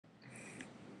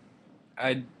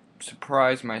I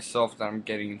surprised myself that I'm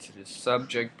getting into this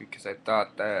subject because I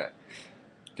thought that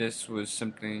this was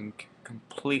something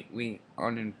completely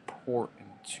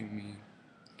unimportant to me.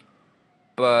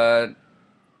 But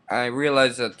I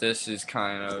realize that this is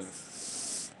kind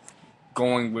of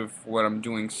going with what I'm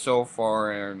doing so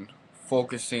far and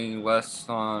focusing less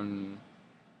on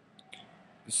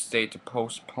the state to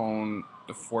postpone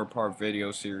the 4-part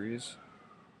video series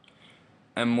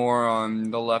and more on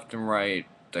the left and right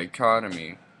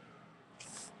dichotomy.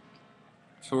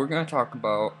 So we're going to talk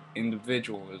about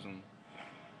individualism,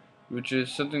 which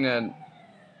is something that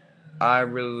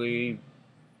I'm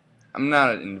not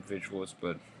an individualist,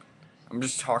 but I'm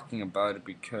just talking about it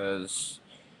because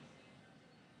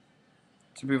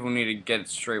some people need to get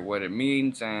straight what it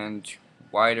means and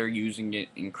why they're using it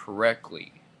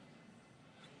incorrectly.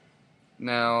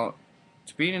 Now,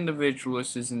 to be an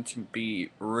individualist isn't to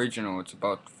be original, it's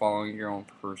about following your own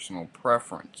personal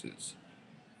preferences.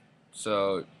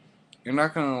 So, you're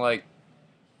not gonna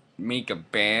make a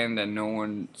band that no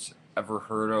one's ever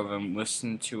heard of and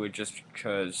listen to it just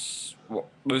because, well,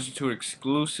 listen to it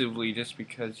exclusively just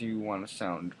because you want to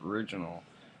sound original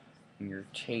in your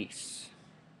tastes.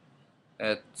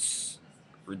 That's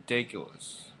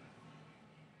ridiculous.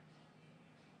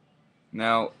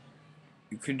 Now,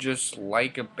 you could just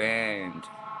like a band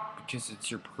because it's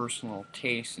your personal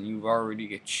taste and you've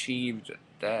already achieved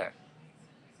that.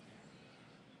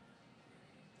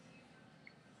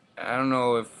 I don't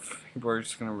know if people are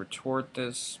just gonna retort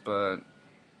this, but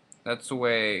that's the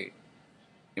way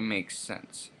it makes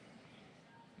sense.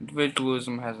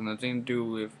 Individualism has nothing to do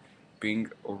with being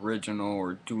original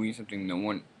or doing something no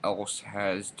one else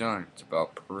has done. It's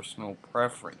about personal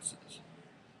preferences.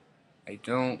 I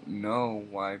don't know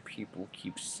why people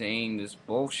keep saying this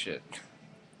bullshit.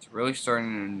 It's really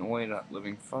starting to annoy that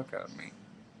living fuck out of me.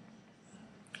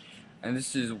 And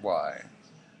this is why.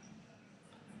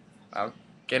 Now,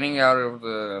 getting out of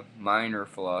the minor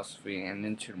philosophy and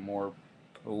into the more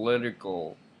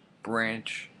political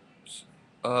branch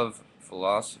of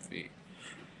philosophy,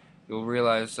 you'll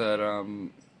realize that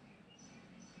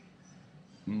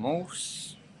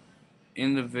most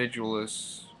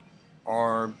individualists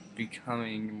are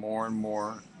becoming more and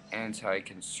more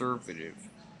anti-conservative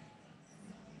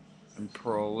and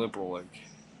pro-liberal.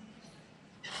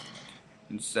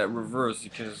 It's that reverse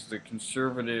because the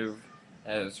conservative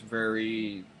has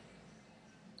very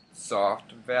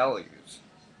soft values.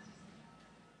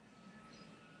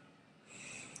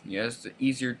 He has the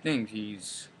easier things.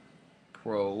 He's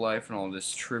pro-life and all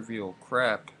this trivial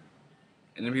crap.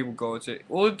 And then people go and say,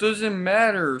 well, it doesn't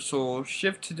matter, so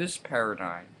shift to this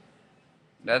paradigm.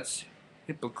 That's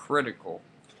hypocritical.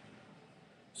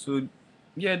 So,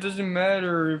 yeah, it doesn't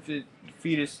matter if the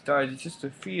fetus dies, it's just a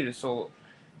fetus, so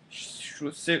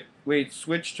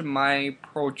switch to my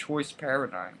pro-choice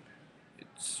paradigm.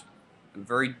 It's a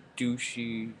very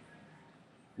douchey,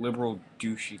 liberal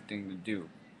douchey thing to do.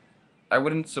 I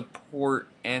wouldn't support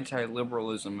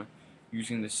anti-liberalism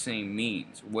using the same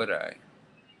means, would I?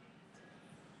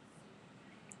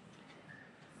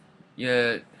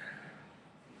 Yet,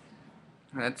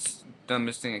 that's the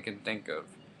dumbest thing I can think of.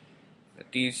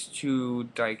 That these two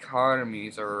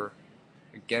dichotomies are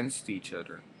against each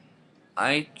other.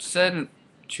 I said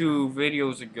 3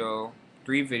 videos ago,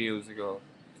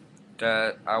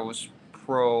 that I was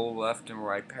pro left and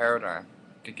right paradigm.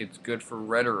 I think it's good for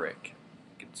rhetoric.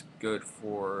 I think it's good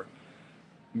for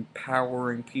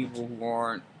empowering people who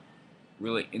aren't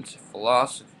really into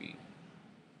philosophy.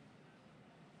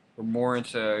 We're more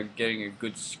into getting a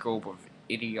good scope of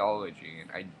ideology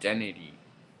and identity.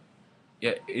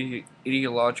 Yeah,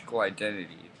 ideological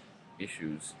identity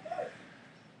issues.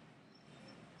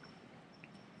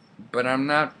 But I'm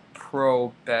not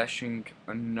pro bashing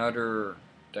another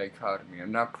dichotomy.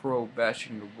 I'm not pro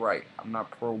bashing the right. I'm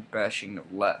not pro bashing the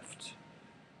left.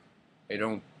 I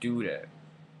don't do that.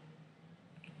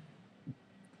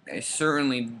 I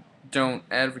certainly don't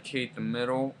advocate the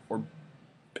middle or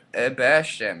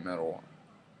bash that middle.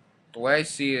 The way I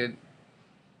see it,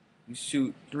 you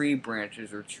shoot 3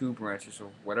 branches or 2 branches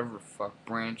or whatever fuck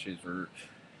branches or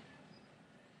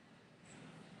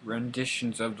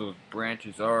renditions of those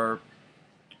branches are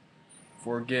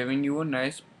for giving you a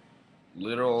nice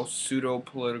little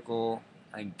pseudo-political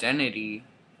identity,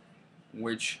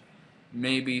 which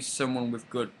maybe someone with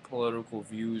good political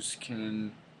views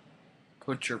can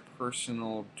put your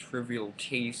personal trivial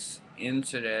tastes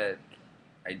into that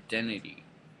identity.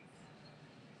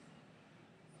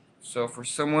 So for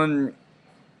someone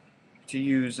to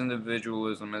use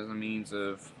individualism as a means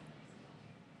of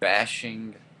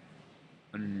bashing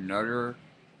another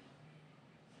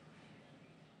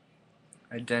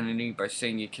identity by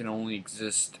saying it can only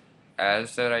exist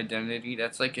as that identity.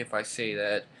 That's like if I say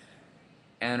that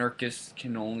anarchists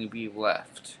can only be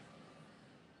left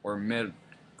or mid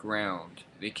ground,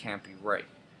 they can't be right.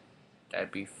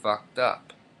 That'd be fucked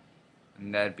up,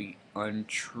 and that'd be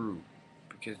untrue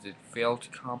because it failed to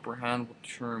comprehend what the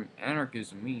term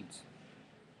anarchism means.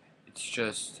 It's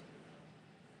just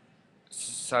a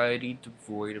society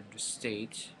devoid of the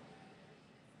state.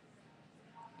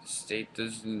 The state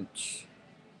doesn't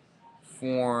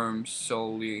form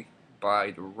solely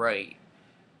by the right,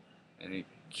 and it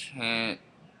can't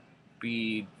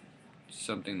be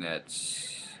something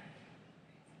that's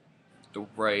the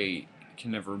right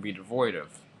can never be devoid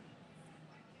of.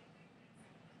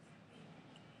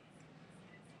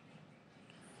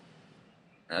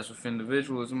 As with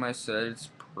individualism, I said it's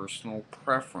personal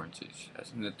preferences. It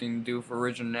has nothing to do with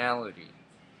originality.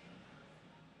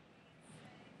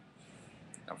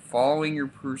 Now, following your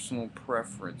personal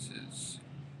preferences,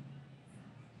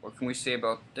 what can we say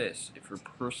about this? If your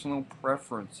personal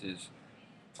preferences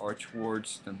are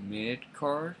towards the mid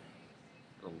card,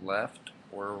 the left,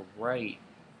 or right,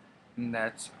 then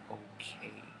that's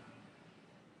okay.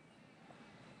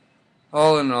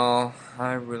 All in all,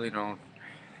 I really don't.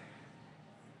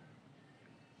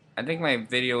 I think my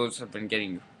videos have been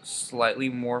getting slightly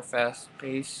more fast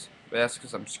paced, but that's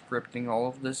because I'm scripting all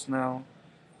of this now.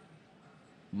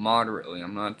 Moderately.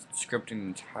 I'm not scripting the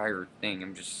entire thing.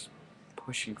 I'm just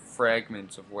pushing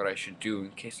fragments of what I should do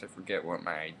in case I forget what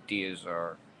my ideas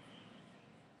are.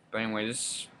 But anyway,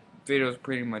 this video is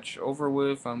pretty much over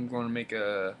with. I'm going to make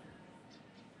a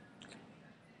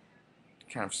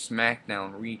kind of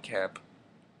SmackDown recap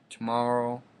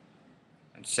tomorrow.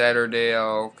 And Saturday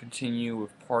I'll continue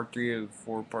with part 3 of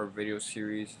the 4-part video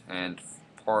series and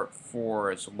part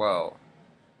 4 as well.